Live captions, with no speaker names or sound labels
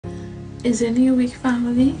It's a new week,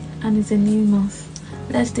 family, and it's a new month.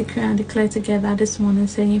 Let's decree and declare together this morning,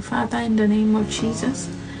 saying, Father, in the name of Jesus,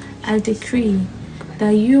 I decree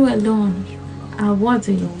that you alone are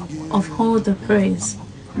worthy of all the praise.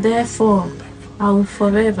 Therefore, I will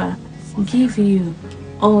forever give you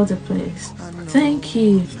all the praise. Thank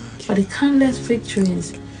you for the countless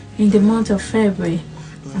victories in the month of February,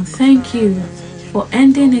 and thank you for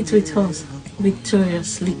ending it with us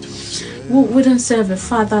victoriously. Who wouldn't serve a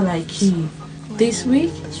father like you? This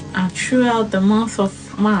week and throughout the month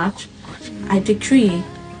of March, I decree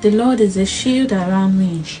the Lord is a shield around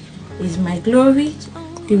me, is my glory,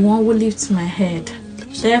 the one who lifts my head.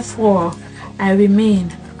 Therefore, I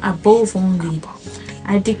remain above only.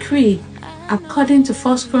 I decree, according to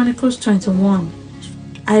 1 Chronicles 21,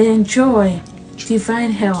 I enjoy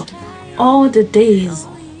divine health all the days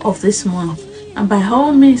of this month. And by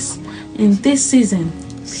all means, in this season,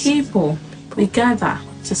 people will gather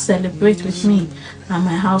to celebrate with me and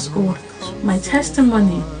my household. My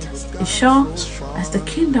testimony is sure as the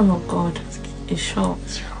kingdom of God is sure.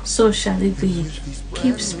 So shall it be.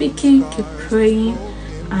 Keep speaking, keep praying,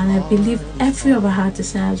 and I believe every of our heart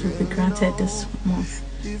desires will be granted this month.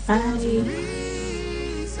 Bye.